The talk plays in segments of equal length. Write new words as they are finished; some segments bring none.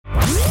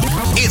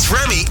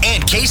Remy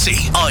and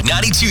Casey on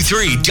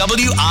 92.3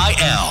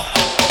 WIL.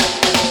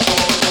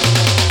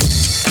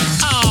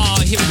 Oh,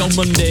 here we go,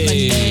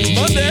 Monday.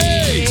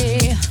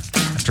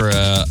 After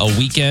a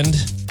weekend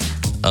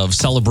of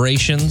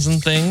celebrations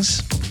and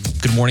things.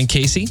 Good morning,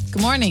 Casey.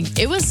 Good morning.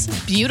 It was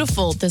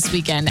beautiful this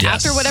weekend.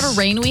 Yes. After whatever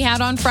rain we had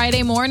on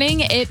Friday morning,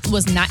 it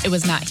was not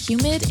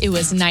humid. It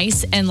was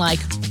nice and like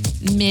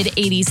mid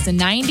 80s to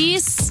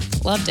 90s.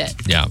 Loved it.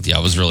 Yeah,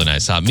 it was really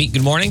nice. Meet,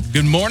 good morning.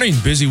 Good morning.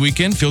 Busy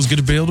weekend. Feels good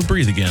to be able to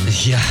breathe again.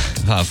 Yeah.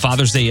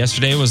 Father's Day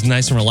yesterday was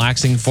nice and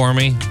relaxing for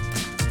me.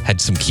 Had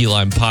some key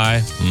lime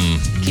pie.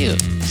 Cute.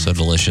 So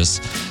delicious.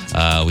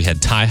 We had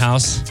Thai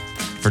house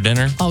for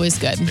dinner. Always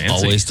good. Fancy.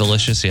 Always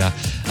delicious, yeah.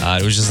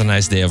 It was just a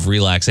nice day of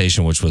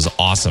relaxation, which was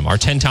awesome. Our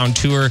 10-town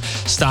tour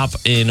stop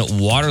in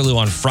Waterloo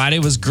on Friday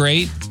was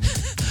great.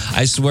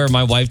 I swear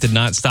my wife did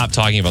not stop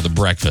talking about the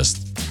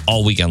breakfast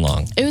all weekend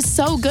long. It was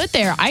so good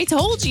there. I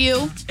told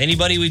you.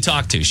 Anybody we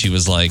talked to, she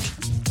was like,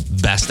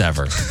 best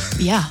ever.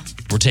 Yeah.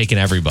 We're taking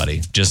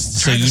everybody. Just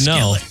so you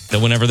know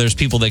that whenever there's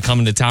people that come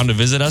into town to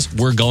visit us,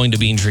 we're going to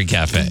Bean Tree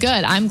Cafe.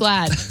 Good. I'm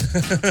glad.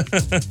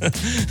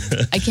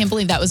 I can't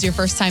believe that was your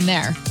first time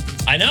there.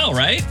 I know,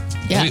 right?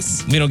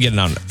 Yes. We don't get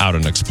out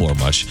and explore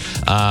much.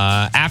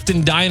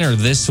 Afton Diner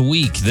this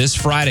week, this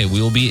Friday, we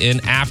will be in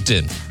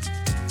Afton.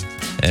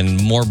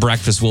 And more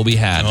breakfast will be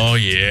had. Oh,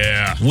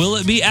 yeah. Will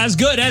it be as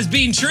good as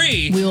Bean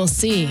Tree? We will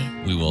see.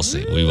 We will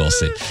see. We will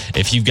see.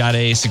 If you've got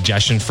a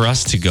suggestion for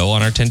us to go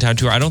on our 10-town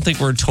tour, I don't think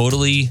we're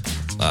totally,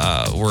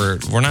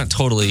 we're not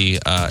totally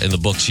in the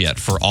books yet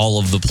for all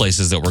of the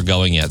places that we're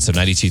going yet. So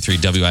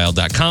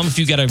 923wil.com. If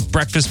you got a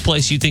breakfast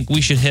place you think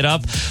we should hit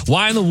up,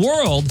 why in the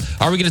world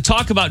are we going to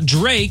talk about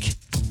Drake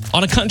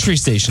on a country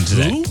station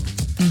today? Who?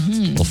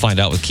 We'll find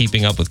out with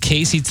Keeping Up with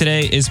Casey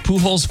today. Is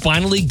Pujols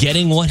finally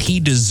getting what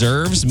he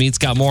deserves? Meet's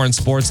got more in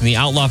sports and the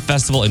Outlaw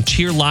Festival and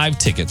Cheer Live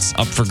tickets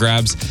up for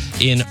grabs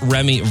in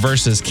Remy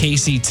versus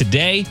Casey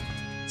today.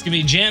 It's going to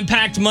be a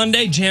jam-packed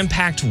Monday,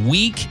 jam-packed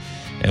week.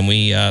 And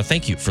we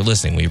thank you for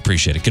listening. We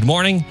appreciate it. Good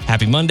morning.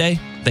 Happy Monday.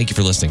 Thank you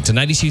for listening to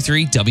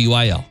 92.3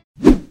 WIL.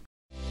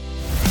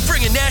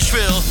 Bringing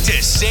Nashville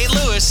to St.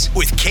 Louis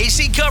with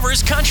Casey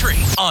Covers Country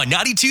on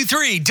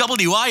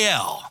 92.3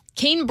 WIL.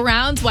 Kane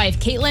Brown's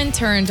wife, Caitlin,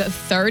 turned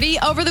 30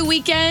 over the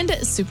weekend.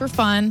 Super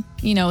fun.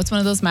 You know, it's one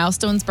of those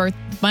milestone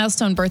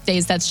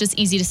birthdays that's just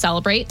easy to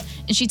celebrate.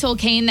 And she told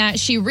Kane that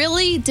she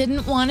really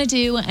didn't want to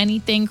do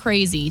anything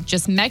crazy,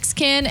 just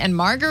Mexican and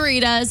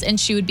margaritas, and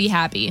she would be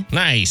happy.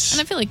 Nice. And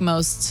I feel like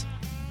most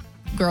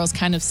girls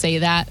kind of say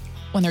that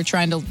when they're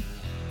trying to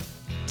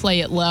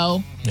play it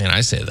low. Man, I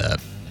say that.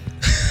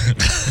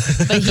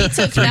 But he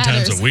took Three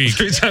matters. times a week.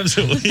 3 times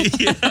a week.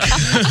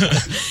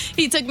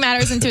 He took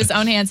matters into his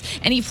own hands,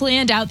 and he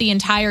planned out the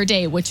entire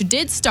day, which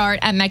did start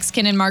at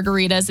Mexican and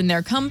margaritas in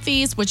their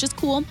comfies, which is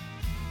cool.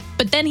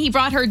 But then he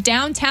brought her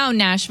downtown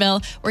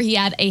Nashville, where he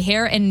had a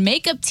hair and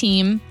makeup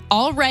team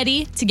all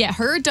ready to get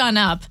her done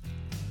up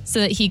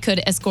so that he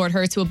could escort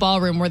her to a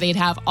ballroom where they'd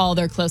have all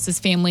their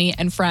closest family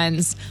and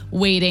friends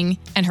waiting,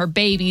 and her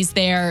baby's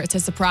there to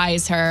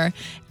surprise her.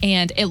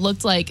 And it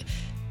looked like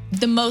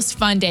the most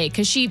fun day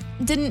because she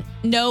didn't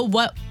know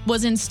what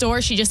was in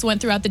store. She just went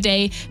throughout the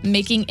day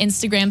making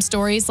Instagram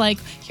stories like,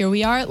 here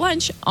we are at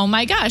lunch. Oh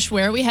my gosh,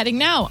 where are we heading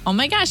now? Oh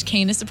my gosh,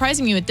 Kane is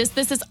surprising me with this.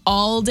 This is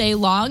all day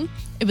long.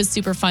 It was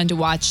super fun to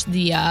watch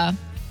the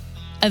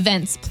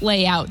events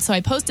play out. So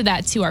I posted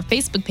that to our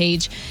Facebook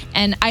page,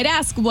 and I'd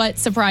ask what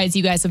surprise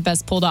you guys have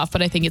best pulled off,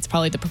 but I think it's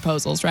probably the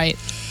proposals, right?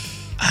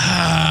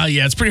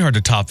 Yeah, it's pretty hard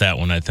to top that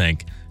one, I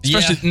think.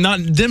 Especially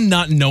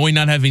not knowing,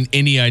 not having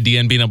any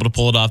idea and being able to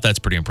pull it off. That's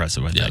pretty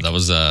impressive, I think.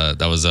 Yeah,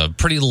 that was a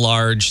pretty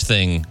large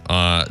thing.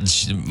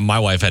 My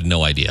wife had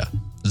no idea.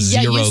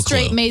 Zero you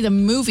straight clue. made a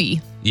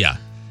movie. Yeah.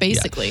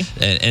 Basically.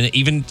 Yeah. And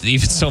even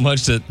so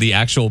much that the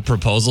actual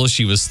proposal,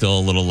 she was still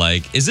a little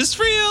like, is this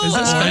real?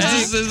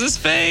 Is this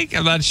fake?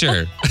 I'm not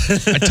sure.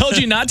 I told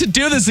you not to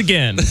do this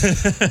again.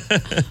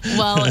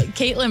 Well,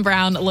 Caitlin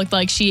Brown looked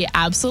like she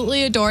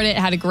absolutely adored it,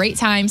 had a great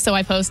time. So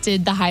I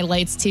posted the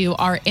highlights to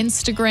our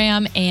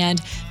Instagram and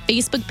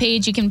Facebook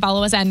page. You can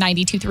follow us at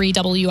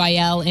 92.3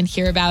 WIL and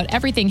hear about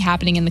everything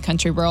happening in the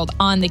country world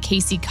on the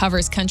Casey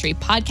Covers Country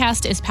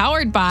podcast. Is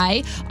powered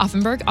by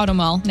Offenburg Auto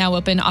Mall, now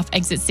open off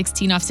exit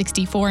 16 off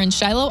 64 in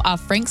Shiloh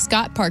off Frank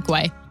Scott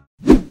Parkway.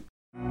 Remy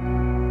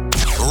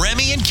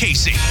and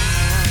Casey.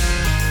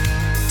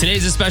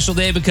 Today's a special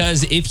day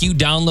because if you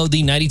download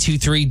the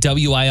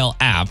 92.3 WIL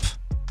app,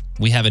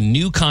 we have a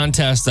new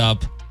contest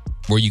up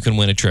where you can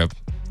win a trip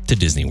to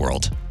Disney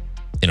World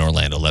in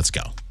Orlando. Let's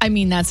go. I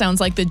mean, that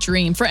sounds like the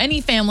dream for any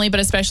family, but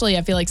especially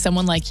I feel like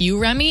someone like you,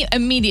 Remy,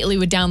 immediately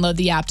would download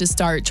the app to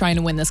start trying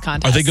to win this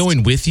contest. Are they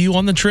going with you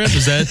on the trip?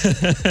 Is that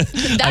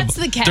That's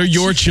the catch. they're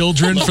your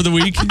children for the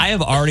week? I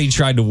have already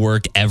tried to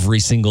work every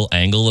single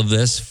angle of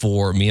this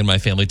for me and my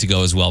family to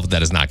go as well, but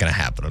that is not going to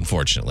happen,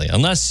 unfortunately,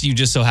 unless you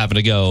just so happen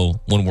to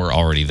go when we're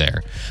already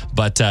there.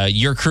 But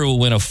your crew will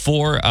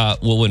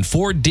win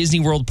four Disney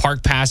World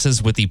park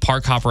passes with the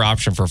Park Hopper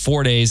option for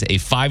 4 days, a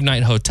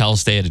 5-night hotel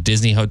stay at a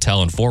Disney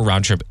hotel, and 4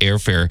 round-trip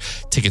airfares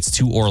secure tickets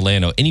to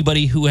Orlando.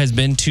 Anybody who has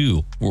been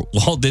to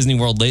Walt Disney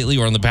World lately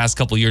or in the past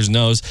couple years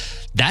knows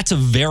that's a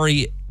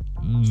very,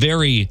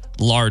 very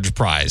large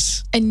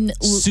prize and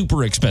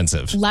super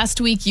expensive.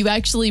 Last week, you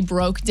actually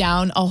broke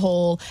down a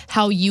whole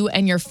how you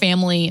and your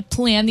family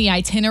plan the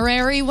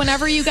itinerary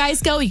whenever you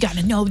guys go. You got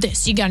to know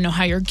this. You got to know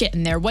how you're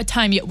getting there, what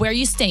time, where are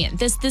you staying,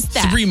 this,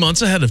 that. 3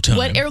 months ahead of time.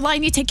 What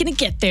airline you taking to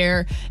get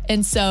there.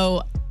 And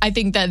so I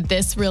think that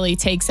this really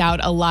takes out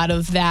a lot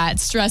of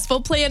that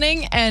stressful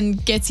planning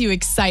and gets you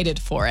excited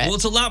for it. Well,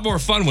 it's a lot more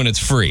fun when it's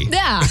free.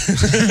 Yeah,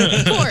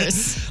 of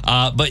course.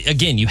 But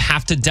again, you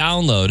have to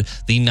download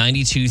the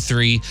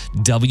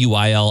 92.3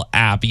 WIL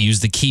app.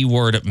 Use the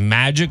keyword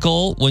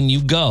magical when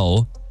you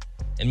go.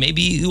 And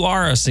maybe you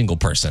are a single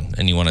person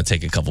and you want to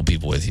take a couple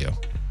people with you.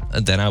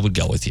 And then I would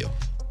go with you.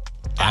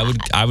 I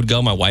would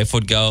go. My wife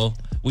would go.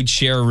 We'd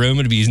share a room.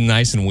 It'd be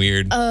nice and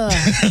weird.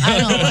 I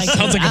don't like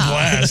Sounds like a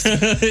blast.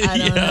 I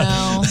don't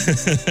know.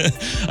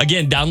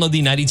 Again, download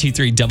the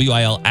 92.3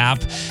 WIL app.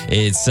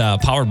 It's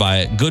powered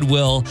by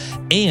Goodwill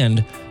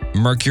and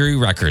Mercury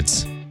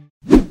Records.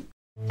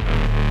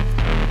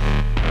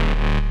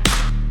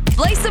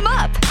 Lace them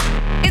up.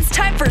 It's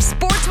time for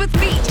Sports with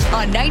Meat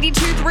on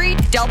 92.3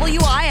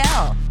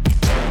 WIL.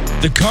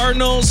 The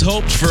Cardinals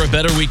hoped for a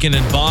better weekend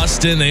in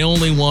Boston. They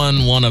only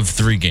won one of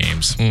 3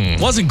 games.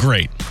 Wasn't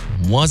great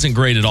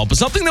at all. But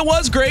something that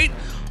was great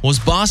was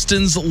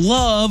Boston's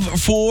love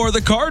for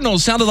the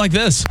Cardinals. Sounded like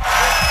this.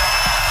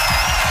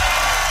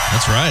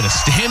 That's right. A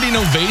standing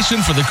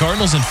ovation for the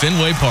Cardinals in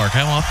Fenway Park.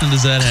 How often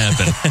does that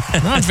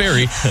happen? Not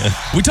very.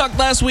 We talked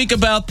last week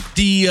about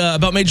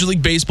about Major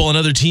League Baseball and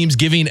other teams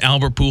giving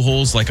Albert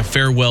Pujols like a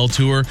farewell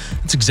tour.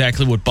 That's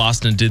exactly what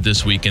Boston did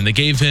this weekend. They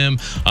gave him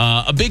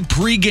a big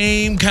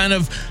pregame kind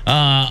of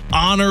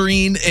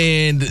honoring,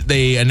 and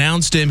they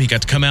announced him. He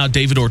got to come out.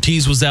 David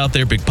Ortiz was out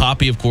there. Big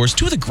Papi, of course.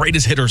 2 of the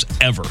greatest hitters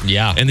ever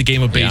in the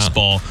game of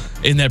baseball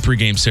in that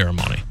pregame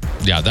ceremony.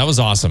 Yeah, that was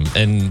awesome.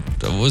 And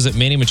was it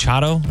Manny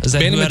Machado? Is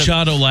that Manny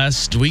Machado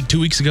last week, 2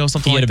 weeks ago,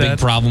 something like that? He had a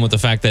big problem with the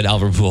fact that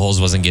Albert Pujols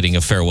wasn't getting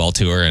a farewell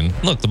tour. And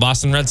look, the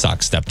Boston Red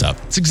Sox stepped up.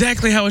 It's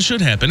exactly how it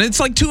should happen.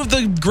 It's like 2 of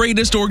the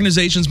greatest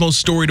organizations, most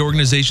storied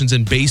organizations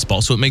in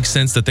baseball. So it makes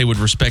sense that they would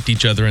respect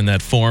each other in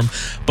that form.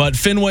 But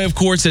Fenway, of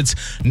course, it's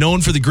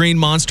known for the green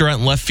monster out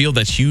in left field,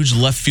 that huge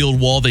left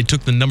field wall. They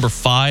took the number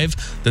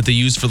 5 that they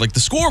used for like the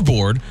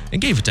scoreboard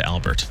and gave it to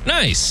Albert.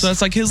 Nice. So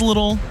that's like his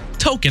little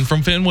token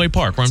from Fenway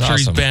Park, where I'm sure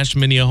he's bashed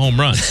many a home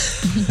run.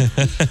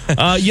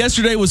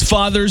 Yesterday was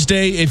Father's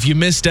Day. If you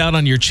missed out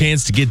on your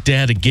chance to get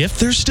Dad a gift,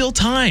 there's still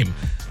time.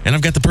 And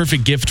I've got the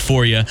perfect gift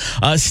for you.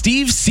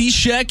 Steve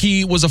Cishek,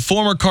 he was a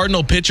former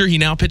Cardinal pitcher. He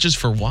now pitches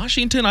for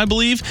Washington, I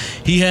believe.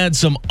 He had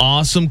some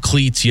awesome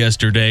cleats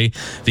yesterday.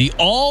 The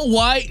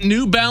all-white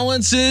New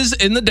Balances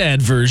in the dad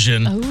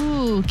version.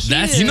 Ooh,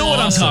 cute. You know what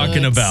I'm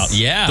talking about.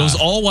 Yeah. Those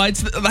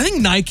all-whites. I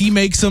think Nike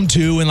makes them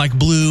too in like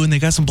blue, and they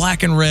got some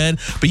black and red.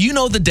 But you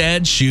know the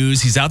dad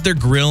shoes. He's out there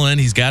grilling.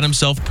 He's got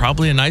himself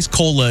probably a nice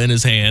cola in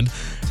his hand.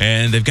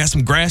 And they've got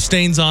some grass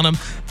stains on them.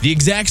 The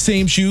exact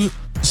same shoe.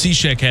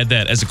 Cishek had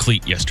that as a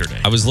cleat yesterday.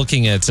 I was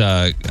looking at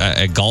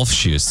golf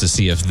shoes to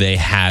see if they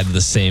had the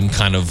same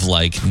kind of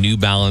like New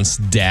Balance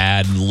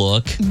dad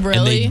look. Really?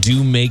 And they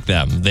do make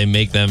them. They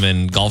make them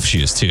in golf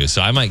shoes too.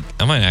 So I might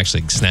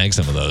actually snag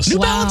some of those. New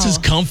Balance is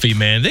comfy,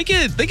 man. They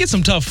get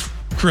some tough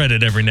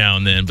credit every now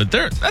and then, but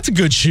that's a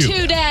good shoe.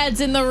 2 dads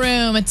in the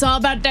room. It's all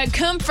about that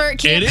comfort.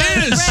 Keep it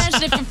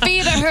fresh if your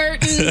feet are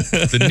hurting.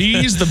 The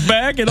knees, the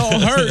back, it all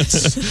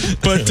hurts.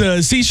 But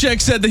Cishek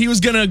said that he was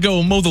going to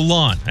go mow the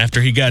lawn after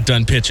he got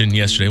done pitching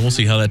yesterday. We'll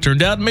see how that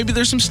turned out. Maybe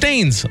there's some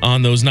stains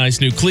on those nice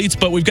new cleats,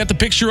 but we've got the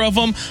picture of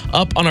them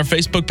up on our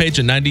Facebook page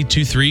at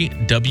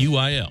 92.3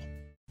 WIL.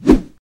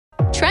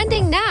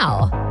 Trending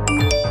now.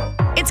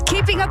 It's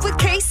Keeping Up with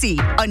Casey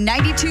on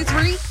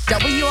 92.3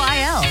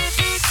 WIL.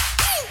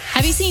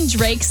 Have you seen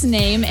Drake's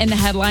name in the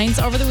headlines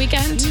over the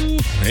weekend?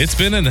 It's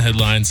been in the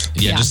headlines.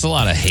 Yeah, just a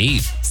lot of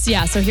hate.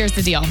 So here's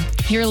the deal.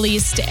 He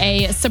released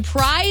a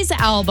surprise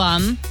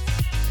album.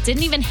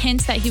 Didn't even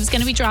hint that he was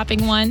going to be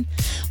dropping one.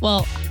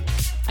 Well,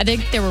 I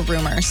think there were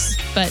rumors,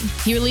 but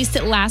he released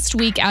it last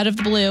week out of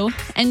the blue.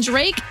 And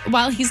Drake,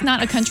 while he's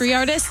not a country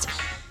artist,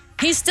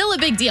 he's still a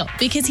big deal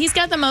because he's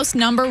got the most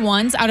number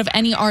 1s out of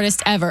any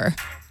artist ever.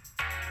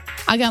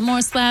 I got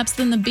more slaps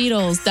than the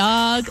Beatles,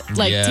 dog.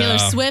 Like Taylor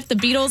Swift, the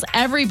Beatles,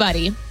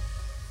 everybody.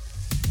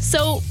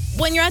 So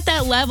when you're at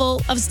that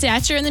level of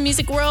stature in the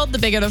music world, the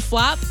bigger the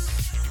flop,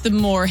 the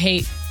more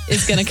hate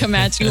is going to come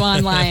at you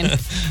online.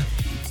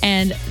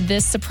 And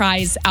this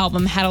surprise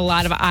album had a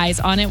lot of eyes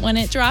on it when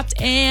it dropped,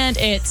 and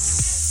it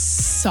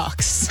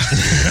sucks.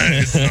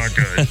 It's not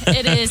good.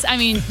 It is. I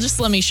mean, just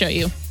let me show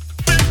you.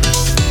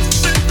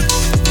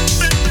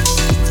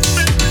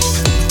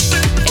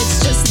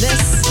 It's just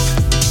this.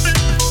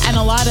 And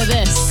a lot of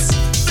this.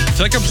 I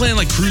feel like I'm playing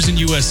like Cruisin'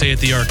 USA at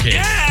the arcade.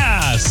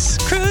 Yes!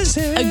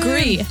 Cruising!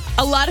 Agree.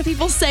 A lot of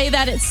people say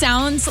that it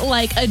sounds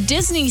like a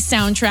Disney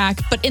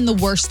soundtrack, but in the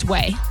worst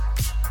way.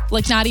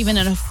 Like not even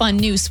in a fun,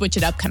 new, switch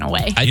it up kind of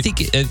way. I think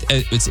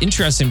it's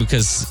interesting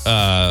because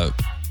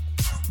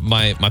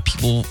my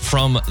people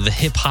from the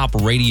hip hop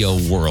radio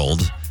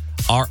world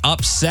are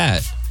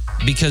upset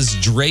because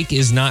Drake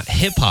is not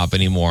hip hop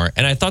anymore.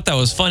 And I thought that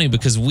was funny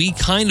because we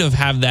kind of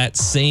have that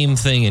same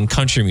thing in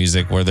country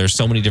music where there's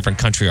so many different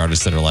country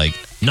artists that are like,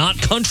 not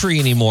country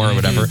anymore or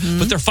whatever,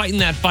 but they're fighting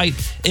that fight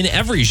in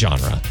every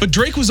genre. But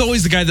Drake was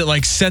always the guy that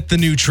like set the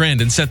new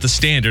trend and set the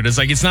standard. It's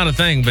like, it's not a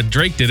thing, but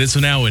Drake did it, so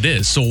now it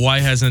is. So why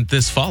hasn't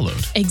this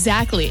followed?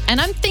 Exactly. And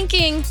I'm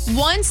thinking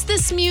once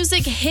this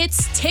music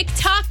hits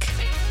TikTok,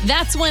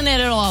 that's when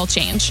it'll all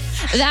change.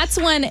 That's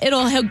when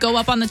he'll go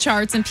up on the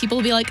charts and people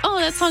will be like, oh,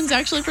 that song's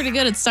actually pretty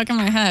good. It's stuck in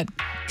my head.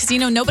 Because,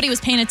 nobody was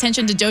paying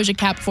attention to Doja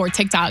Cat before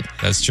TikTok.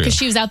 That's true. Because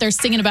she was out there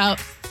singing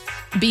about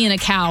being a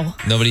cow.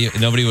 Nobody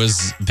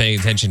was paying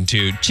attention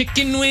to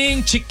chicken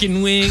wing,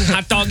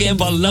 hot dog and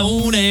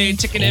bologna,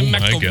 chicken and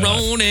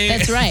macaroni.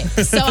 That's right.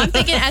 So I'm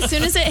thinking as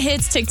soon as it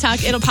hits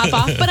TikTok, it'll pop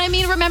off. But I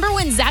mean, remember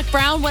when Zach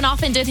Brown went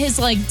off and did his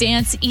like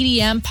dance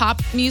EDM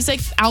pop music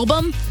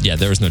album? Yeah,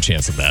 there was no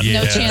chance of that.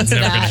 No chance of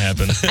never that. gonna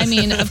happen. I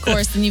mean, of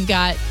course, then you've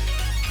got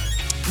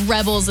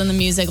rebels in the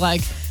music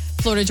like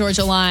Florida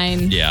Georgia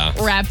Line,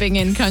 rapping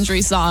in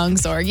country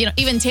songs, or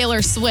even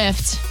Taylor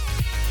Swift,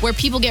 where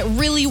people get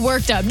really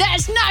worked up.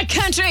 That's not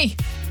country.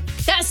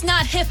 That's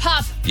not hip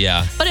hop.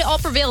 Yeah. But it all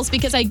prevails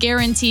because I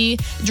guarantee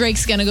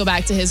Drake's going to go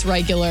back to his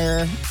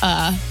regular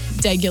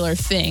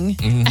thing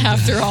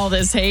after all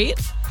this hate.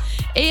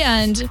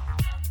 And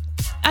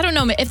I don't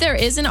know if there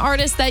is an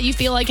artist that you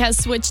feel like has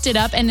switched it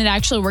up and it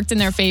actually worked in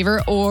their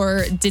favor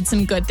or did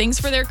some good things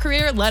for their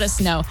career. Let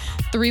us know.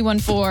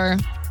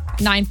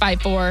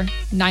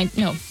 314-954-9.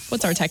 No,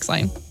 what's our text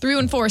line?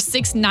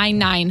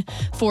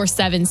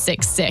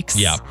 314-699-4766.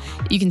 Yeah.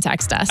 You can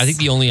text us. I think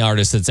the only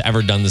artist that's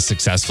ever done this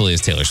successfully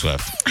is Taylor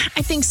Swift.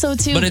 I think so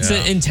too. But it's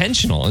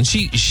intentional. And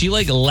she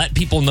like let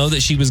people know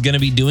that she was going to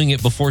be doing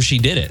it before she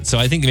did it. So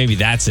I think maybe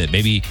that's it.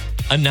 Maybe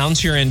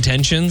announce your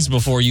intentions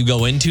before you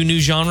go into new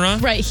genre.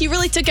 Right. He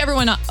really took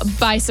everyone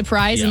by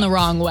surprise in the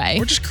wrong way.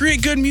 Or just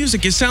create good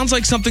music. It sounds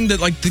like something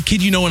that like the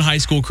kid in high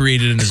school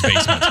created in his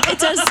basement. It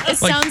does. It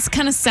sounds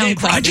kind of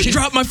SoundCloud. I just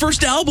dropped my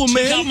first album,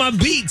 man. Check out my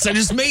beats. I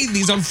just made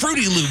these on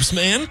Fruity Loops,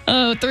 man.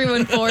 Oh,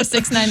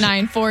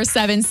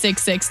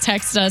 314-699-4766.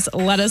 Text us.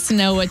 Let us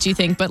know what you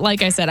think. But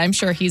like I said, I'm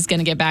sure he's going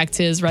to get back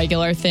to his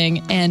regular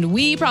thing. And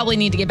we probably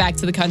need to get back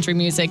to the country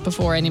music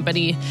before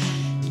anybody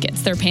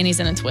gets their panties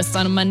in a twist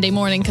on a Monday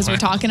morning because we're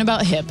talking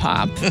about hip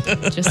hop.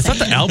 Just I thought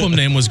the album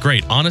name was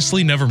great.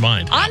 Honestly, never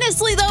mind.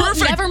 Honestly, though,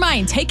 Perfect. never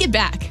mind. Take it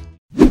back.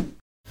 Real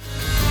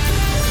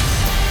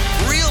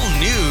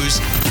news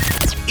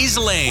is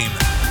lame.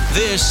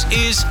 This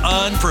is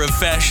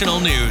Unprofessional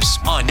News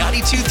on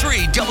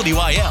 92.3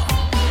 WIL.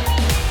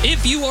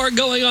 If you are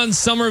going on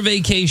summer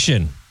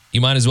vacation, you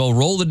might as well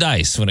roll the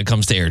dice when it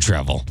comes to air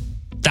travel.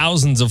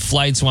 Thousands of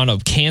flights wound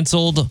up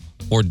canceled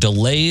or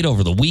delayed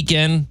over the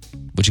weekend,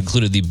 which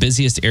included the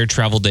busiest air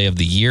travel day of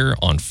the year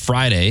on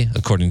Friday.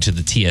 According to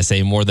the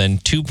TSA, more than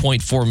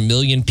 2.4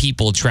 million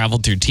people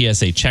traveled through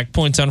TSA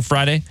checkpoints on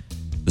Friday.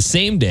 The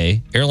same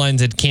day, airlines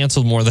had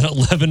canceled more than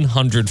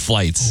 1,100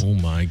 flights. Oh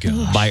my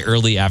God. By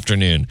early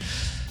afternoon.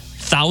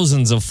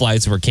 Thousands of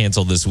flights were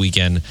canceled this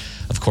weekend.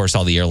 Of course,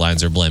 all the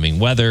airlines are blaming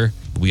weather.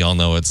 We all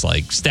know it's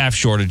like staff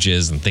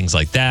shortages and things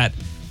like that.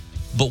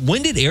 But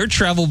when did air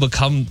travel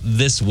become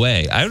this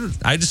way?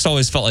 I just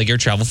always felt like air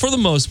travel, for the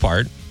most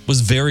part,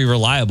 was very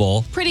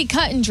reliable. Pretty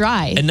cut and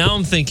dry. And now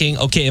I'm thinking,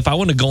 okay, if I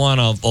want to go on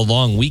a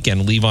long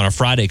weekend, leave on a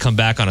Friday, come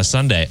back on a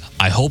Sunday,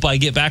 I hope I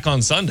get back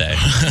on Sunday.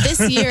 This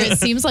year, it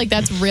seems like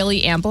that's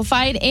really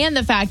amplified. And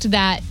the fact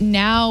that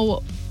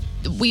now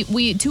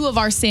we two of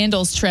our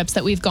sandals trips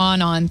that we've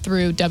gone on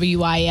through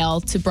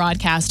WIL to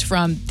broadcast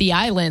from the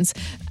islands,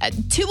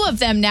 two of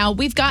them now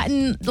we've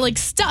gotten like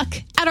stuck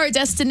at our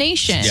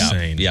destination.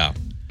 Insane. Yeah.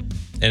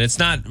 And it's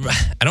not,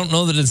 I don't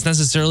know that it's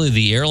necessarily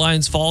the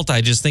airline's fault. I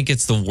just think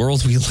it's the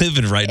world we live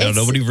in right now.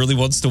 Nobody really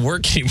wants to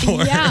work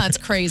anymore. Yeah, it's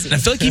crazy. And I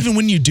feel like even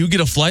when you do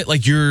get a flight,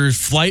 like your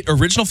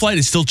original flight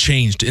is still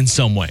changed in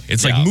some way.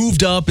 It's like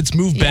moved up, it's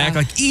moved back.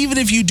 Like even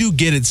if you do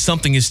get it,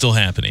 something is still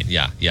happening.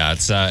 Yeah,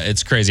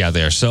 it's crazy out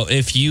there. So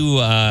if you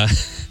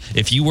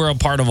were a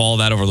part of all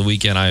that over the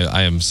weekend,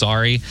 I am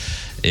sorry.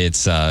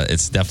 It's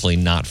definitely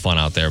not fun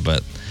out there,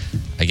 but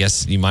I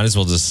guess you might as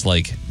well just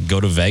like go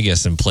to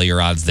Vegas and play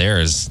your odds there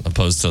as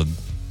opposed to,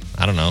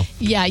 I don't know.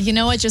 Yeah, you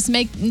know what? Just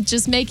make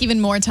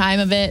even more time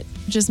of it.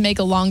 Just make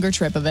a longer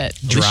trip of it.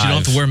 At least you don't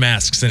have to wear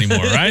masks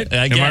anymore, right?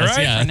 I guess, Am I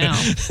right?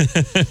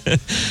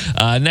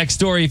 Yeah. Next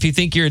story. If you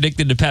think you're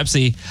addicted to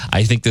Pepsi,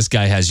 I think this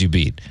guy has you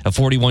beat. A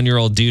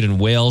 41-year-old dude in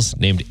Wales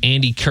named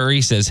Andy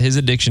Curry says his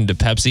addiction to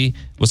Pepsi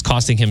was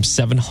costing him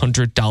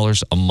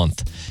 $700 a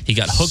month. He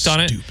got hooked on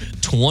it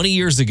 20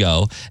 years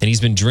ago, and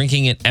he's been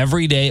drinking it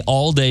every day,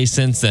 all day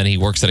since then. He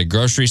works at a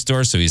grocery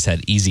store, so he's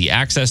had easy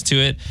access to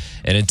it.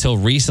 And until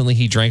recently,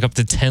 he drank up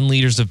to 10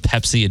 liters of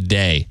Pepsi a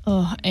day.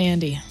 Oh,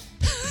 Andy.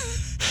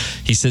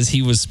 He says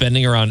he was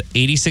spending around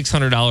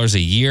 $8,600 a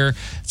year.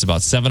 It's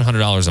about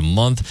 $700 a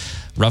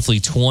month, roughly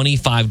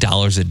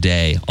 $25 a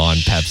day on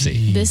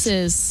Pepsi. This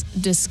is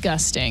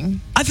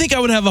disgusting. I think I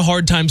would have a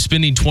hard time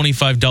spending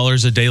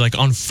 $25 a day, like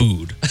on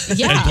food.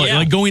 Yeah.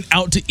 Like going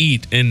out to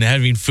eat and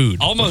having food.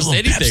 Almost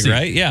Like a little anything, Pepsi.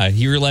 right? Yeah.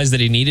 He realized that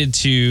he needed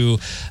to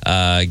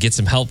get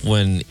some help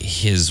when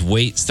his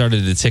weight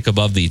started to tick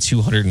above the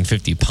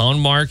 250-pound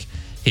mark.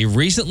 He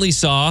recently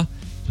saw,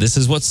 this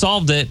is what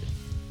solved it,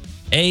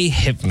 a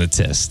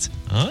hypnotist.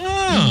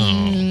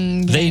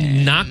 Oh. They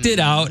knocked it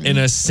out in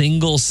a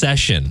single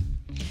session.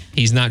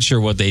 He's not sure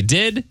what they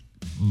did,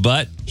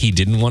 but he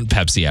didn't want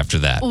Pepsi after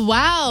that.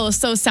 Wow.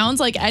 So sounds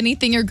like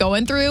anything you're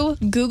going through,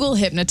 Google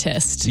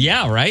hypnotist.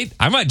 Yeah, right?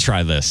 I might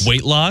try this.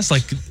 Weight loss,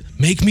 like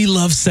make me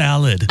love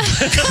salad.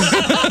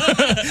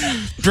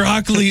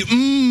 Broccoli,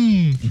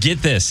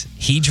 Get this.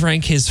 He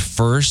drank his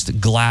first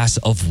glass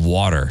of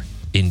water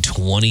in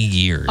 20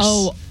 years.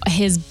 Oh,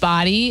 his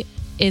body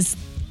is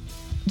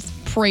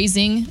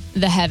praising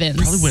the heavens.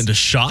 Probably went into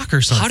shock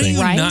or something. How do you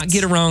Right? not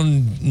get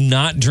around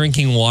not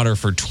drinking water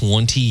for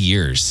 20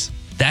 years?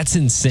 That's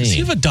insane. Does he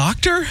have a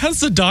doctor? How does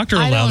the doctor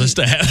allow this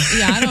to happen?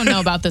 Yeah, I don't know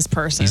about this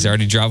person. He's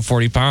already dropped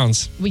 40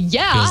 pounds. Well,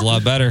 yeah. Feels a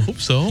lot better. Hope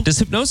so. Does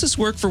hypnosis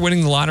work for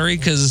winning the lottery?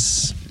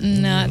 Because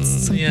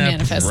That's some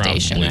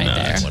manifestation probably right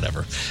not. there.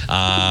 Whatever.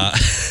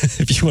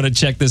 If you want to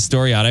check this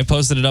story out, I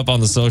posted it up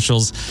on the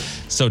socials.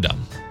 So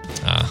dumb.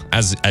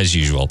 As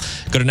usual.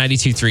 Go to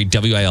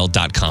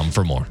 923wil.com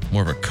for more.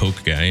 More of a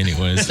Coke guy,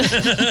 anyways.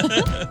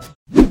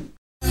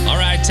 All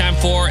right, time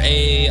for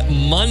a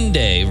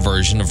Monday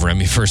version of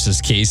Remy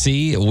versus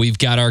Casey. We've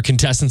got our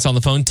contestants on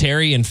the phone,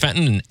 Terry in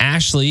Fenton and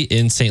Ashley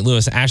in St.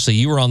 Louis. Ashley,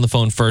 you were on the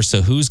phone first,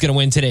 so who's going to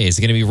win today? Is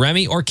it going to be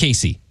Remy or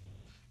Casey?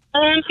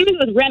 I'm going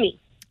with Remy.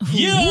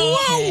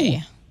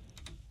 Okay.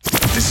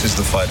 This is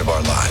the fight of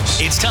our lives.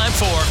 It's time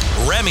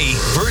for Remy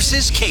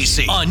versus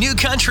Casey on New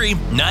Country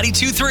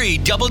 92.3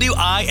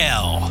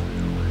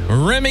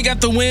 WIL. Remy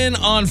got the win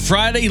on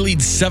Friday. He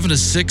leads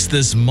 7-6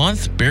 this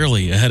month,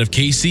 barely ahead of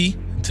Casey.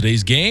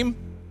 Today's game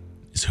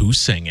is Who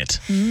Sang It?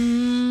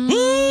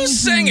 Who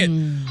sang it?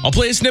 I'll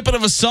play a snippet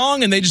of a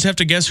song, and they just have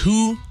to guess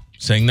who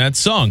sang that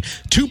song.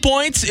 2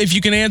 points if you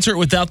can answer it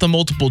without the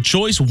multiple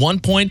choice. 1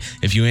 point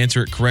if you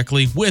answer it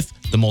correctly with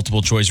the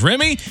multiple choice.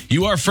 Remy,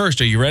 you are first.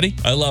 Are you ready?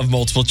 I love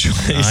multiple choice.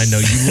 I know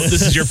you.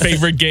 This is your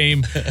favorite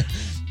game.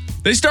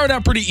 They start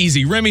out pretty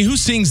easy. Remy, who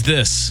sings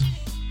this?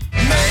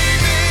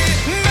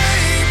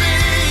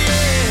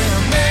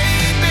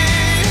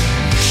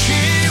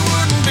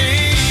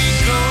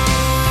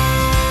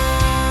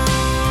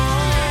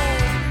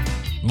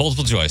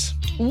 Multiple choice.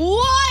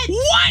 What?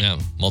 Yeah,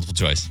 multiple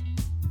choice.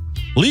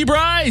 Lee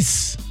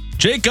Bryce,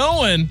 Jake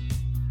Owen,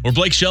 or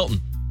Blake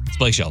Shelton? It's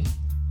Blake Shelton.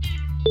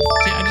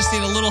 See, I just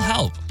need a little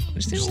help. A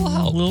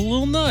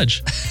little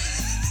nudge.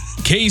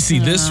 Casey,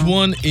 this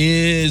one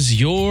is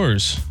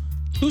yours.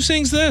 Who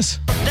sings this?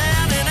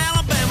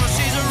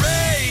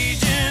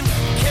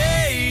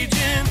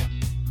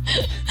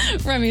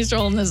 Remy's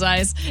rolling his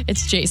eyes.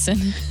 It's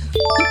Jason.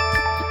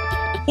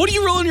 What are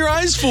you rolling your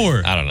eyes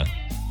for? I don't know.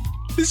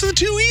 These are the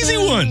two easy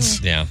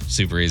ones. Yeah,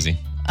 super easy.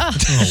 Oh,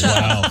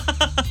 wow.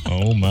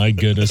 Oh, my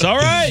goodness. All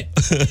right.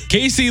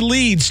 Casey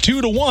leads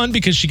 2-1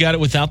 because she got it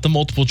without the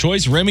multiple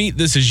choice. Remy,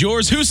 this is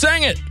yours. Who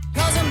sang it?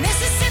 'Cause a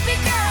Mississippi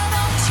girl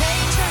don't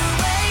change her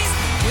ways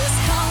just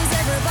 'cause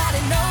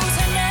everybody knows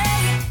her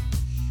name.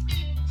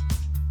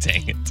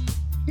 Dang it.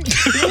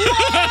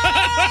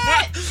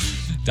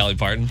 Dolly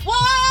Parton.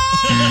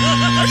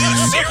 Are you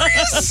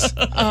serious?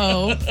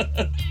 Oh,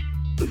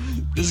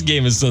 This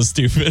game is so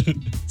stupid.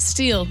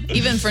 steal,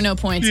 even for no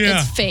points. Yeah.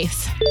 It's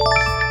Faith.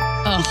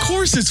 Of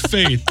course it's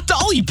Faith.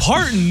 Dolly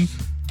Parton.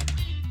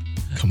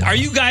 Come on. Are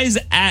you guys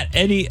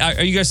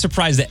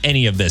surprised at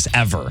any of this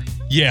ever?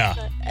 Yeah.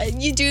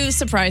 You do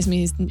surprise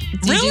me. You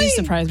Really? do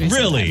surprise me.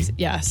 Really? sometimes.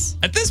 Yes.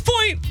 At this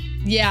point?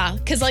 Yeah,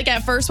 because like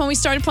at first when we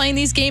started playing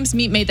these games,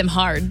 Meat made them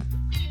hard.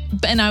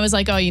 And I was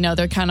like, oh,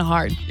 they're kind of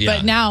hard. Yeah.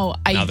 But now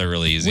Now they're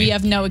really easy. We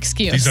have no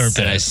excuse. These aren't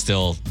And I bad.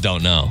 still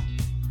don't know.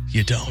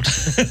 You don't.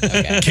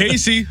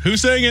 Casey, who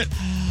sang it?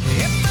 If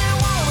they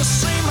wanna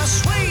see my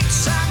sweet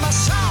side, my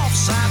soft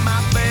side, my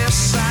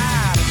best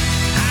side,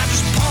 I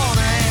just point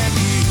at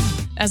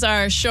you. As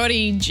our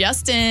shorty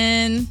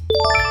Justin.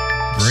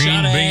 Green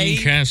Shawty. bean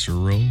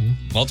casserole.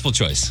 Multiple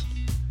choice.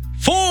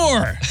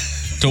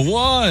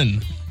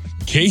 4-1.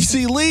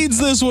 Casey leads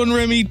this one,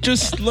 Remy.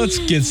 Just let's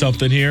get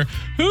something here.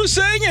 Who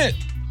sang it?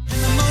 The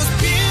most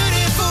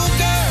beautiful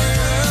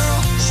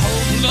girl,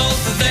 holding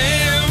both of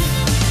them,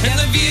 and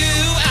the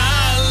view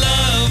I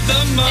love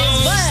the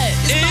most What?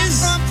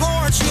 is my front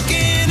porch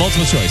looking.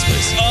 Multiple choice,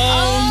 please.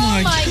 Oh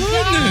my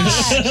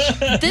goodness.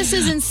 gosh. This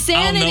is I'll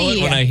insanity. know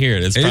it when I hear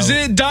it. It's Is probably-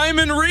 it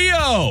Diamond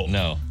Rio?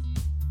 No.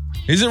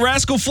 Is it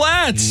Rascal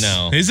Flats?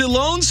 No. Is it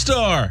Lone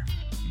Star?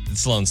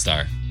 It's Lone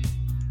Star.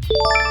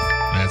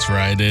 That's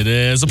right, it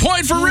is. A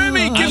point for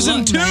Remy. Gives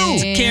him 2.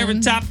 man.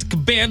 Carrot top that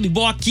could barely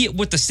walk it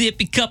with a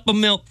sippy cup of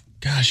milk.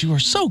 Gosh, you are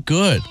so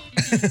good.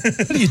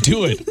 How do you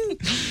do it?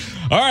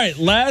 All right,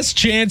 last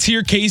chance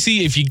here,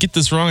 Casey. If you get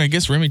this wrong, I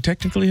guess Remy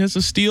technically has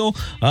a steal.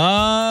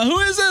 Who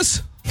is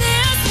this?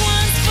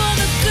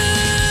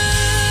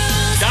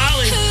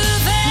 Dolly.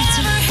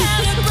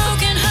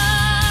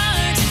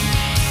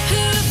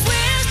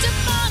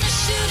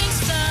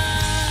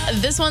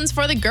 This one's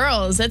for the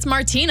girls. It's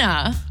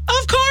Martina.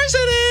 Of course it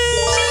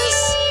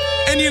is.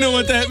 And you know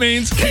what that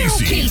means.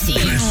 Casey.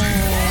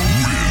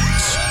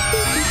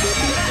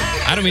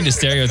 I don't mean to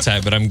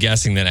stereotype, but I'm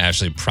guessing that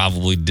Ashley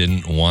probably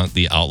didn't want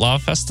the Outlaw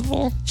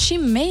Festival. She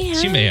may have.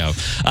 She may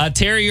have.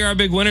 Terry, you're our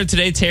big winner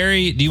today.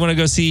 Terry, do you want to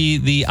go see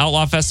the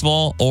Outlaw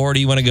Festival or do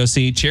you want to go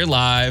see Cheer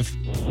Live?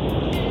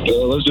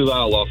 Let's do the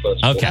Outlaw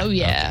Festival. Okay. Oh,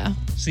 yeah.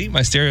 See,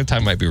 my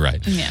stereotype might be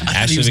right. Yeah.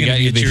 Ashley, we got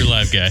you the Cheer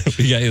Live guy.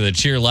 We got you the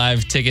Cheer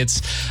Live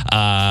tickets.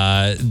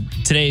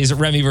 Today's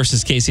Remy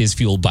versus Casey is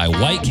fueled by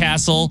White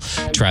Castle.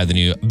 Try the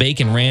new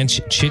Bacon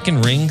Ranch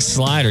Chicken Ring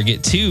Slide or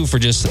get 2 for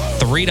just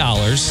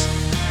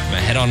 $3. I'm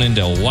gonna head on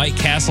into White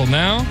Castle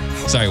now.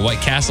 Sorry, White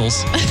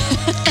Castles.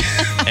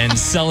 And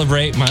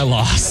celebrate my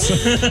loss.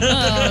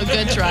 Oh,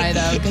 good try,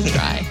 though. Good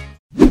try.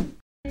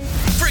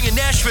 Bringing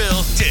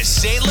Nashville to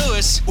St.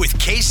 Louis with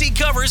KC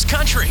Covers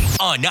Country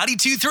on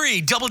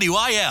 92.3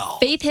 WIL.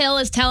 Faith Hill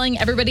is telling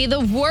everybody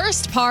the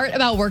worst part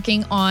about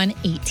working on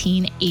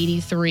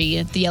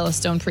 1883, the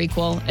Yellowstone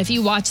prequel. If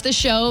you watch the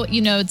show,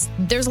 you know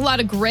there's a lot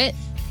of grit,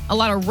 a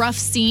lot of rough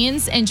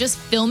scenes, and just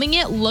filming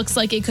it looks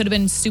like it could have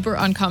been super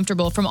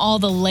uncomfortable from all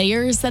the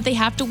layers that they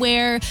have to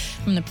wear,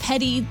 from the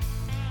petty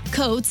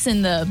coats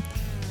and the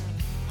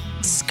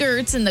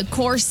skirts and the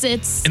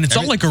corsets. And it's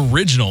all like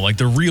original, like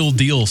the real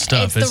deal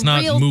stuff. It's the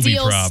not real movie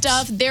deal props.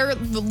 stuff. They're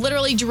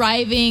literally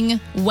driving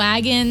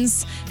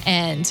wagons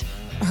and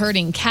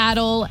herding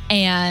cattle,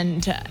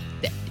 and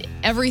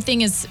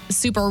everything is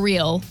super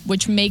real,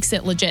 which makes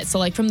it legit. So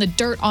like from the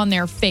dirt on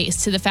their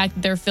face to the fact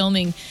that they're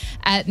filming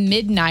at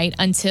midnight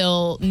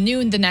until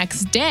noon the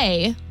next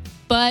day.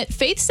 But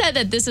Faith said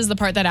that this is the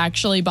part that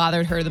actually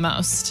bothered her the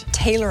most.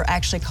 Taylor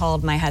actually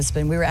called my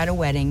husband. We were at a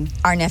wedding,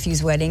 our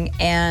nephew's wedding,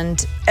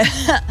 and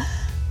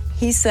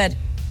he said,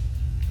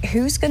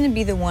 who's going to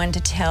be the one to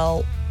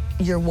tell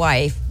your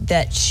wife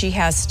that she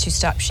has to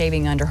stop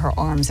shaving under her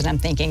arms? And I'm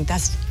thinking,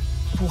 that's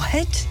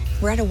what?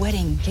 We're at a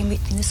wedding. Can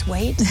this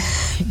wait?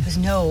 He goes,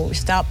 no,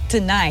 stop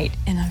tonight.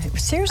 And I'm like,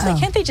 seriously,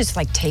 can't they just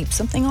like tape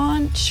something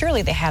on?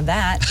 Surely they have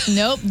that.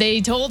 Nope, they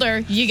told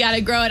her, you got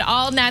to grow it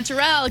all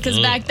natural, because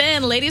back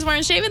then, ladies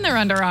weren't shaving their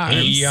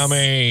underarms.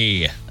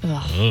 Yummy.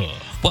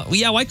 Well,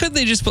 yeah, why couldn't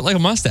they just put like a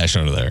mustache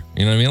under there?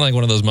 You know what I mean? Like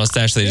one of those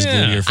mustaches they just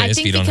glue to your face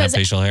if you don't have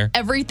facial hair.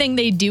 Everything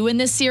they do in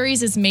this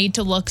series is made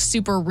to look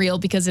super real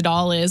because it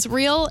all is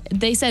real.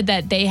 They said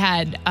that they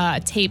had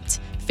taped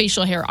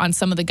facial hair on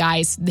some of the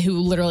guys who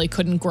literally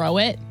couldn't grow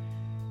it.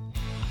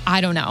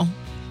 I don't know.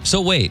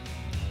 So wait,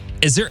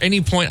 is there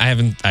any point? I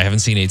haven't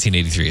seen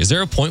 1883. Is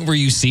there a point where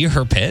you see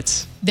her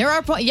pits? There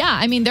are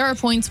there are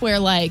points where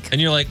like,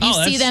 and you're like, you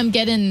see them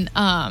get in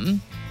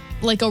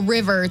like a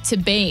river to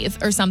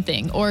bathe or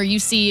something, or you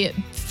see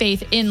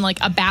Faith in like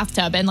a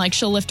bathtub and like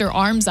she'll lift her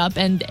arms up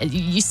and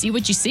you see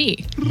what you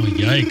see. Oh,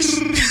 yikes.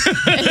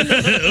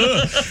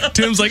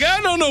 Tim's like, I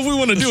don't know if we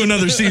want to do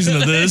another season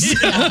of this.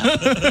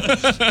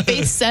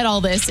 Faith said all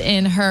this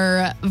in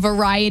her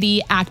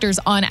Variety Actors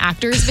on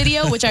Actors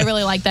video, which I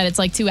really like that it's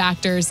like 2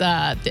 actors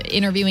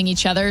interviewing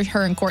each other,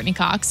 her and Courtney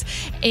Cox.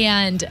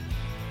 And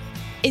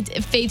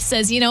Faith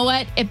says, you know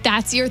what? If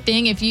that's your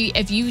thing, if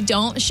you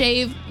don't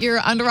shave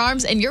your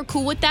underarms and you're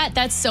cool with that,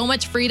 that's so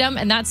much freedom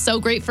and that's so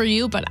great for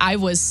you. But I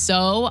was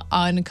so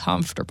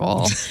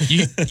uncomfortable.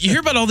 You hear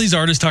about all these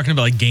artists talking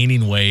about like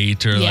gaining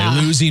weight or like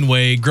losing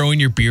weight, growing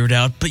your beard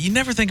out, but you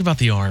never think about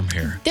the arm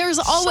hair. There's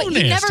always,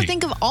 you never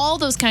think of all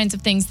those kinds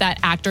of things that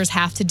actors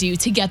have to do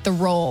to get the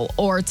role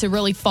or to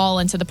really fall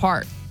into the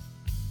part.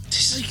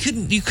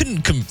 You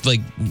couldn't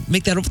like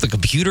make that up with a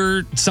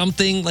computer,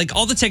 something like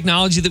all the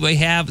technology that we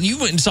have. You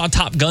went and saw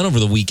Top Gun over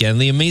the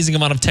weekend. The amazing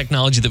amount of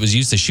technology that was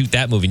used to shoot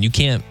that movie. And you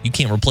can't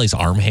replace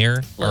arm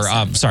hair or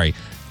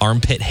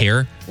armpit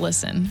hair.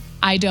 Listen,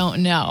 I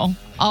don't know.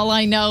 All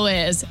I know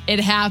is it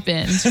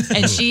happened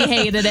and she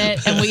hated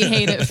it and we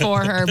hate it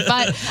for her.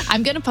 But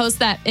I'm going to post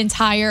that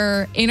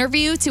entire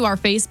interview to our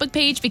Facebook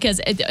page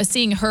because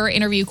seeing her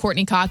interview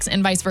Courtney Cox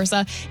and vice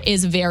versa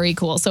is very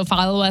cool. So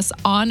follow us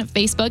on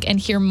Facebook and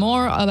hear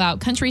more about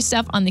country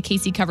stuff on the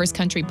KC Covers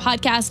Country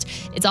podcast.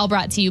 It's all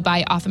brought to you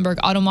by Offenburg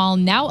Auto Mall,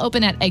 now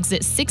open at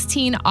exit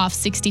 16 off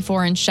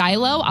 64 in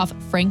Shiloh off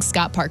Frank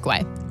Scott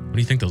Parkway. What do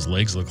you think those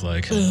legs look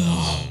like?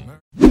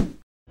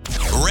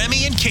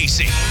 Remy and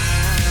Casey.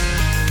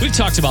 We've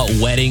talked about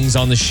weddings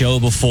on the show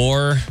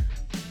before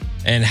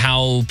and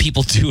how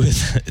people do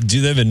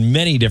them in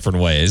many different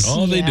ways.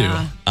 Oh, they do.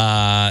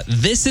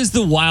 This is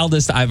the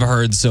wildest I've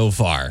heard so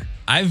far.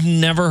 I've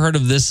never heard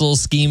of this little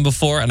scheme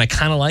before, and I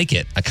kind of like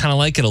it. I kind of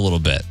like it a little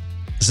bit.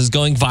 This is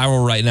going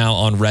viral right now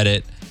on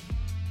Reddit.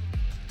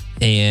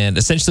 And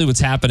essentially what's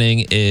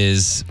happening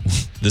is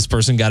this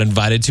person got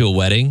invited to a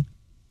wedding,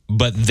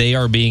 but they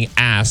are being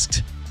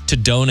asked to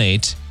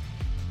donate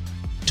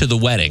to the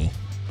wedding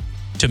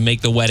to make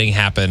the wedding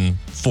happen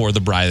for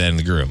the bride and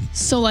the groom.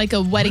 So like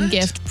a wedding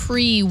gift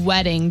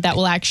pre-wedding that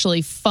will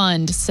actually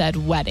fund said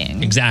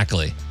wedding.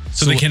 Exactly.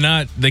 So they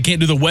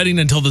can't do the wedding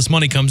until this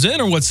money comes in,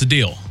 or what's the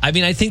deal? I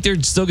mean, I think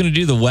they're still going to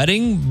do the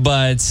wedding,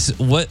 but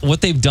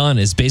what they've done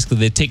is basically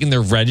they've taken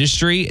their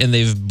registry and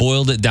they've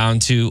boiled it down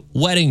to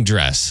wedding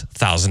dress,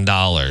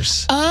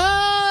 $1,000. Oh.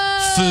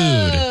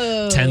 Food,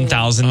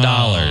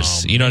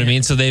 $10,000. You know what I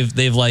mean? So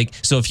they've like,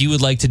 so if you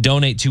would like to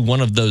donate to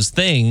one of those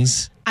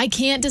things. I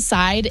can't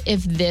decide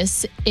if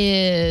this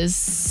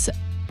is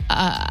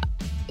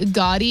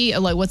gaudy,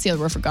 like what's the other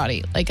word for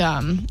gaudy? Like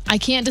I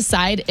can't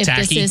decide if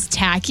tacky? this is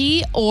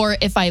tacky or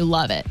if I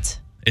love it.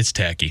 It's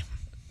tacky.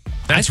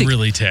 That's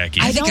really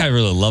tacky. I think I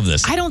really love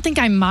this. I don't think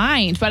I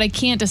mind, but I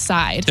can't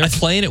decide. They're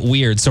playing it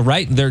weird. So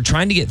they're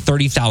trying to get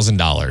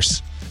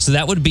 $30,000. So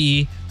that would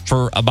be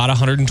for about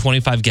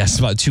 125 guests,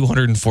 about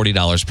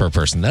 $240 per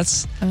person.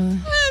 That's a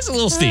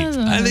little steep.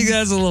 I think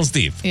that's a little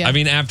steep. Yeah. I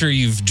mean, after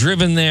you've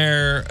driven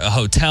there, a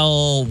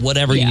hotel,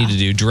 whatever you need to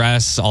do,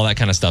 dress, all that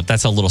kind of stuff,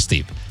 that's a little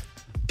steep.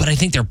 But I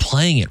think they're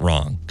playing it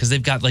wrong because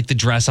they've got like the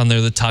dress on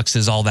there, the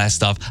tuxes, all that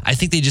stuff. I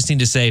think they just need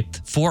to say,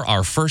 for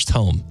our first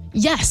home.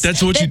 Yes.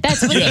 That's what you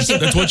That's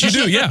what you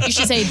do, yeah. You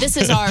should say, this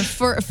is our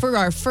for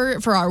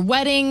our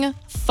wedding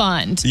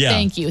fund. Yeah.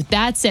 Thank you.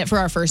 That's it for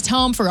our first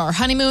home, for our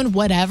honeymoon,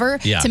 whatever.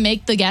 Yeah. To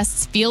make the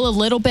guests feel a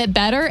little bit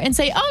better and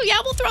say, oh yeah,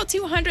 we'll throw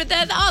 $200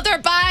 then. Oh, they're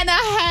buying a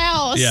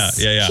house.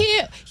 Yeah.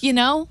 Cute. You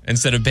know?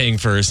 Instead of paying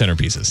for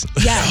centerpieces.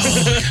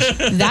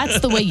 Yes. That's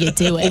the way you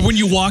do it. Or when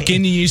you walk in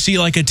and you see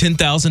like a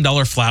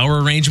 $10,000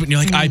 flower arrangement, and you're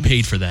like, I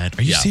paid for that.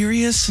 Are you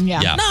serious?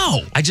 Yeah.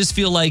 No. I just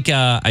feel like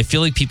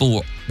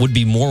people would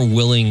be more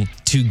willing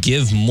to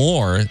give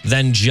more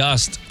than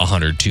just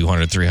 $100,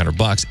 $200,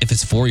 $300 if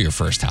it's for your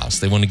first house.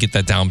 They want to get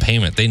that down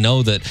payment. They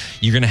know that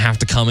you're going to have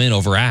to come in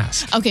over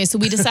ask. Okay, so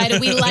we decided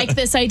we like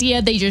this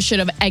idea. They just should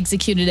have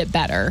executed it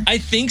better. I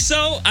think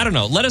so. I don't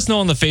know. Let us know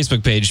on the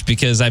Facebook page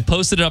because I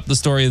posted up the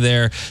story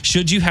there.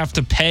 Should you have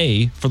to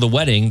pay for the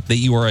wedding that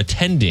you are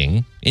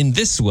attending in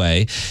this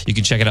way? You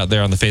can check it out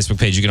there on the Facebook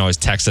page. You can always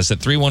text us at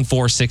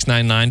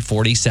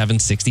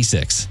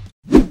 314-699-4766.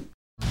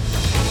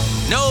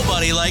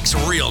 Nobody likes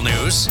real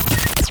news.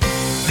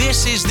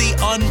 This is the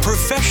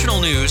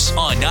unprofessional news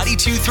on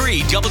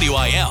 92.3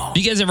 WIL.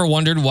 You guys ever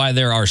wondered why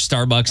there are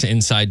Starbucks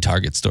inside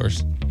Target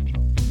stores?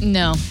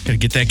 No. Gotta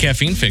get that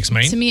caffeine fix,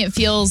 man. To me, it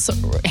feels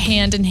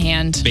hand in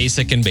hand.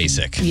 Basic and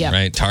basic, Yep.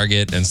 right?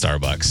 Target and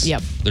Starbucks.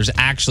 Yep. There's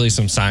actually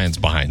some science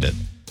behind it.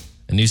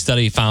 A new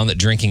study found that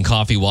drinking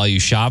coffee while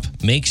you shop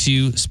makes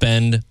you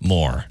spend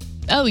more.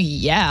 Oh,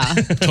 yeah.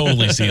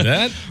 Totally see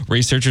that.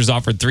 Researchers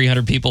offered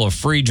 300 people a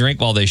free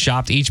drink while they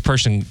shopped. Each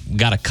person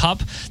got a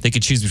cup. They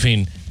could choose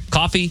between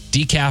coffee,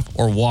 decaf,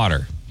 or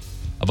water.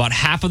 About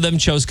half of them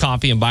chose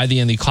coffee, and by the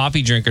end, the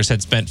coffee drinkers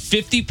had spent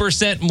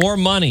 50% more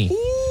money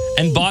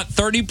and bought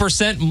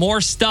 30% more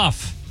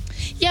stuff.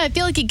 Yeah, I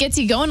feel like it gets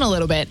you going a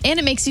little bit. And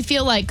it makes you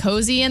feel like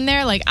cozy in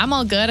there. Like, I'm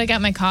all good. I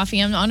got my coffee.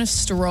 I'm on a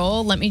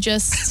stroll. Let me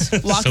just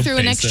walk So through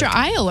an basic. extra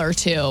aisle or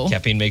two.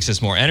 Caffeine makes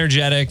us more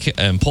energetic,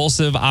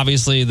 impulsive.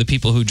 Obviously, the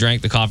people who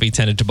drank the coffee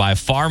tended to buy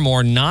far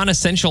more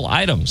non-essential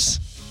items.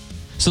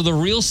 So the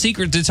real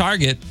secret to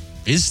Target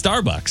is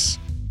Starbucks.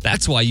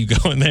 That's why you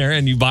go in there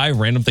and you buy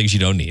random things you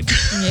don't need.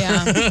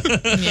 Yeah.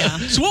 Yeah.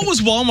 So what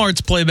was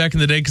Walmart's play back in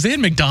the day? Because they had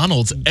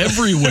McDonald's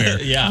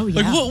everywhere. Yeah. Oh,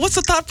 yeah. Like, what's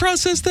the thought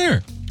process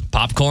there?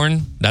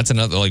 Popcorn. That's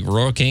another, like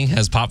Royal King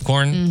has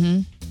popcorn. Mm-hmm.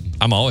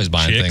 I'm always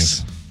buying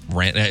Chicks. things.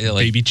 Like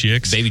Baby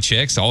chicks. Baby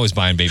chicks. Always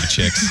buying baby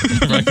chicks.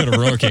 Whenever I go to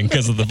Royal King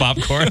because of the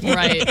popcorn.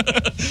 Right.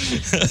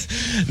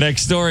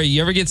 Next story.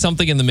 You ever get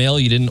something in the mail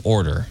you didn't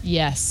order?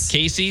 Yes.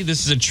 Casey,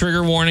 this is a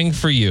trigger warning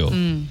for you.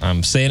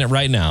 I'm saying it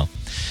right now.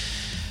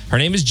 Her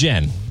name is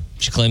Jen.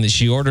 She claimed that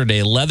she ordered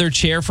a leather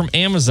chair from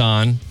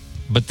Amazon,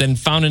 but then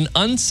found an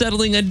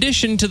unsettling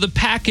addition to the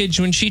package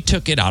when she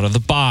took it out of the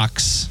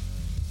box.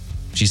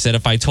 She said,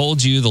 if I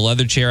told you the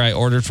leather chair I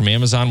ordered from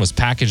Amazon was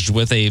packaged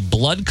with a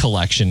blood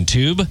collection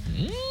tube,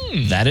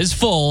 that is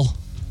full,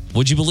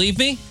 would you believe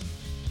me?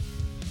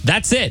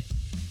 That's it.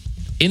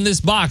 In this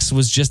box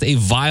was just a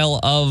vial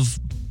of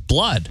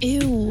blood.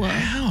 Ew.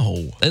 Wow.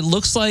 It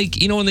looks like,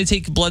 when they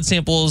take blood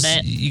samples,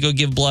 Blech. you go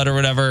give blood or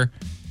whatever,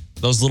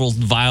 those little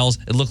vials,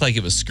 it looked like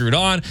it was screwed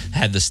on,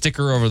 had the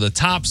sticker over the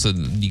top so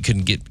you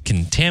couldn't get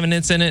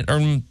contaminants in it.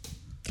 Or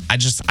I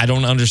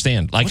don't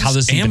understand like What how is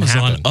this even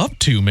Amazon happened. up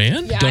to,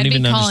 man? Yeah, Don't I'd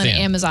even be calling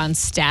understand. Amazon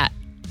stat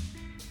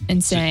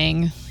and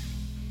saying,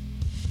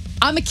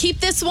 I'm going to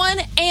keep this one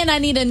and I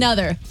need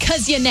another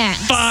because you're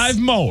nasty. 5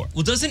 more.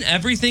 Well, doesn't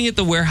everything at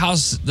the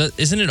warehouse,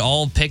 isn't it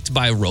all picked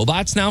by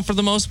robots now for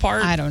the most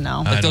part? I don't know.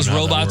 Like I don't those know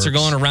how that robots are works.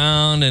 going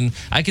around and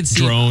I could see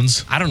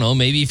Drones. I don't know,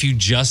 maybe if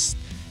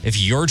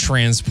you're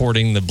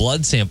transporting the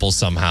blood sample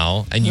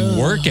somehow and you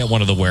work at one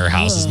of the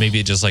warehouses, maybe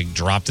it just like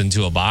dropped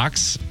into a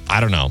box.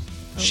 I don't know.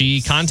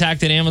 She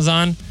contacted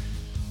Amazon.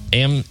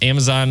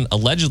 Amazon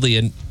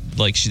allegedly,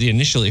 she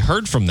initially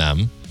heard from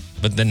them,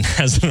 but then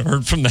hasn't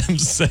heard from them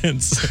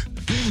since.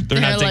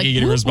 They're not like, taking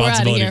any "Whoop, we're outta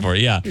responsibility here." for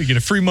it. Yeah. You get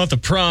a free month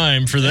of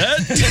Prime for that.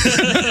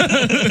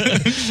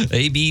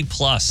 AB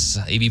plus,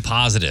 AB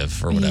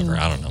positive, or whatever.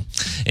 I don't know.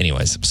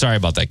 Anyways, sorry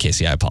about that,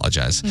 Casey. I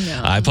apologize.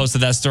 No. I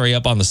posted that story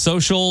up on the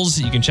socials.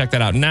 You can check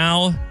that out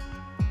now,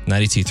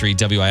 92.3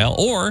 WIL,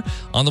 or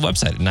on the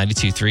website at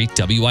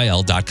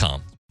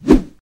 92.3WIL.com.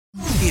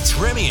 It's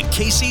Remy and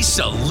Casey's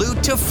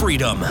Salute to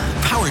Freedom,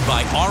 powered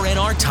by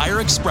RNR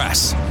Tire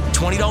Express.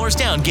 $20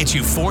 down gets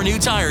you 4 new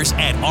tires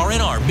at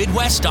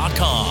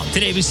rnrmidwest.com.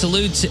 Today we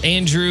salute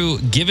Andrew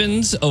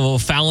Givens of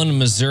O'Fallon,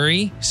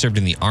 Missouri. He served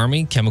in the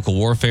Army, chemical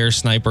warfare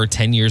sniper,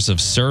 10 years of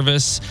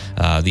service,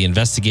 the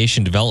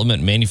investigation,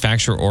 development,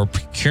 manufacture, or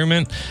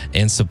procurement,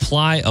 and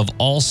supply of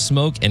all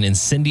smoke and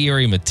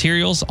incendiary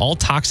materials, all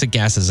toxic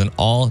gases, and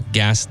all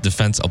gas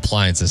defense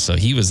appliances. So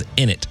he was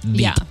in it deep.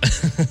 Yeah.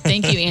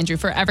 Thank you, Andrew,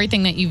 for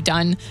everything that you've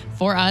done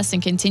for us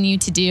and continue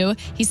to do.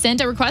 He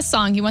sent a request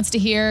song. He wants to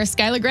hear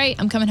Skylar Grey,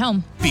 I'm Coming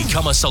Home.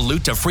 Become a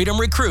Salute to Freedom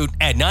recruit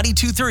at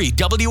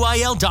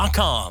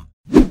 92.3WIL.com.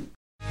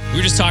 We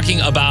were just talking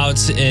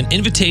about an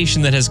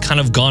invitation that has kind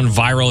of gone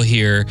viral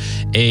here.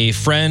 A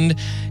friend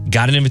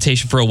got an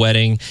invitation for a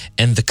wedding,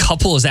 and the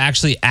couple is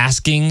actually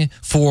asking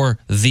for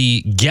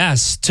the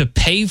guests to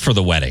pay for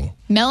the wedding.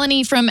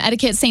 Melanie from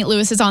Etiquette St.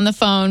 Louis is on the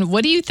phone.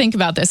 What do you think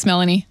about this,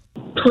 Melanie?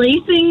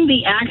 Placing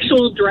the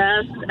actual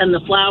dress and the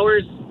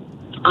flowers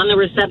on the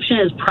reception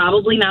is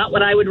probably not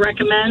what I would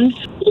recommend.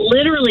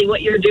 Literally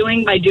what you're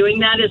doing by doing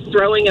that is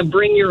throwing a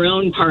bring your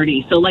own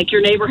party. So like your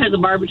neighbor has a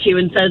barbecue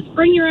and says,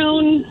 bring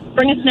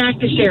a snack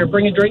to share,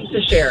 bring a drink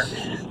to share.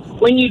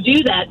 When you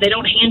do that, they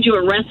don't hand you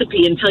a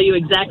recipe and tell you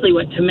exactly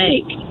what to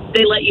make.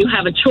 They let you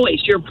have a choice.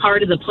 You're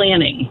part of the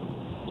planning.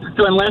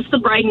 So unless the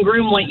bride and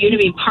groom want you to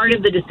be part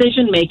of the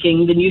decision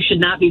making, then you should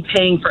not be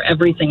paying for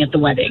everything at the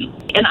wedding.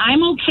 And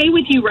I'm okay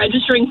with you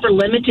registering for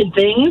limited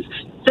things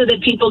so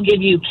that people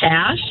give you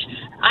cash.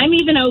 I'm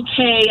even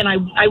okay, and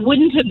I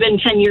wouldn't have been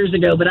 10 years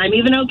ago, but I'm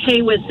even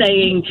okay with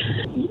saying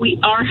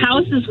our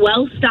house is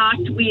well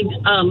stocked. We'd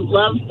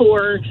love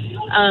for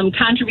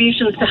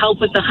contributions to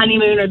help with the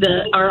honeymoon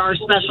or our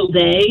special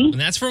day.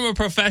 And that's from a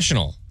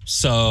professional.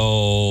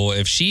 So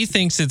if she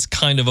thinks it's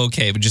kind of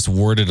okay, but just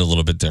worded a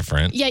little bit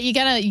different. Yeah, you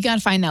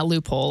gotta find that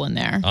loophole in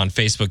there. On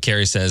Facebook,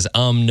 Carrie says,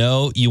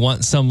 no, you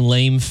want some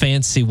lame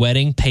fancy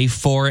wedding? Pay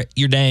for it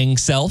your dang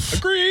self.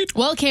 Agreed.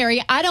 Well,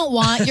 Carrie, I don't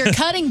want your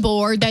cutting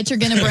board that you're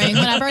gonna bring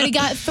when I've already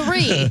got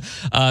 3.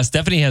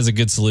 Stephanie has a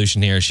good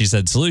solution here. She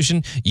said,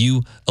 solution,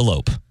 you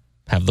elope.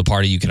 Have the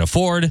party you can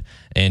afford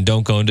and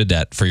don't go into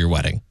debt for your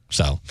wedding.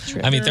 So,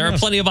 I mean, there are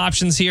plenty of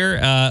options here.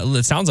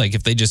 It sounds like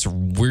if they just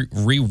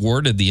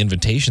reworded the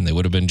invitation, they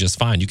would have been just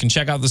fine. You can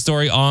check out the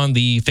story on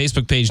the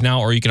Facebook page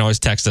now, or you can always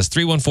text us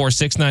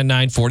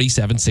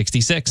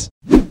 314-699-4766.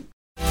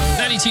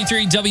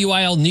 92.3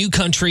 WIL New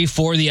Country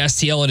for the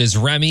STL. It is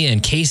Remy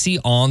and Casey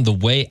on the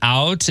way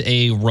out.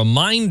 A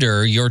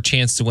reminder, your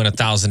chance to win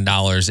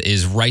 $1,000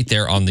 is right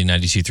there on the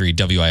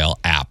 92.3 WIL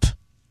app.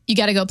 You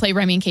got to go play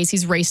Remy and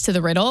Casey's Race to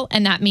the Riddle,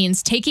 and that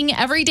means taking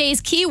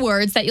everyday's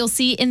keywords that you'll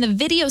see in the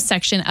video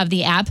section of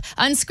the app,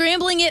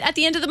 unscrambling it at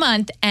the end of the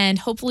month, and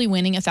hopefully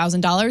winning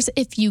 $1,000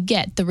 if you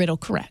get the riddle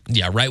correct.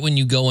 Yeah, right when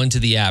you go into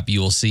the app,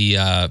 you will see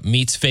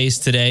Meat's face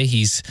today.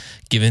 He's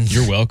given...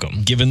 You're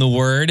welcome. Given the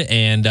word,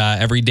 and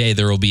every day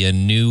there will be a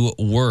new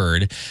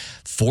word.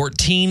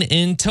 14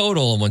 in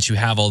total. And once you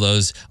have all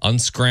those,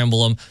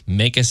 unscramble them,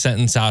 make a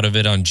sentence out of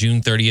it on June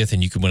 30th,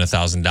 and you can win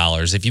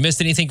 $1,000. If you missed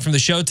anything from the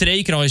show today,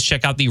 you can always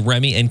check out the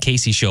Remy and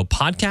Casey Show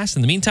podcast.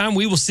 In the meantime,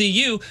 we will see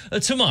you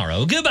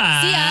tomorrow.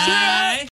 Goodbye. See ya.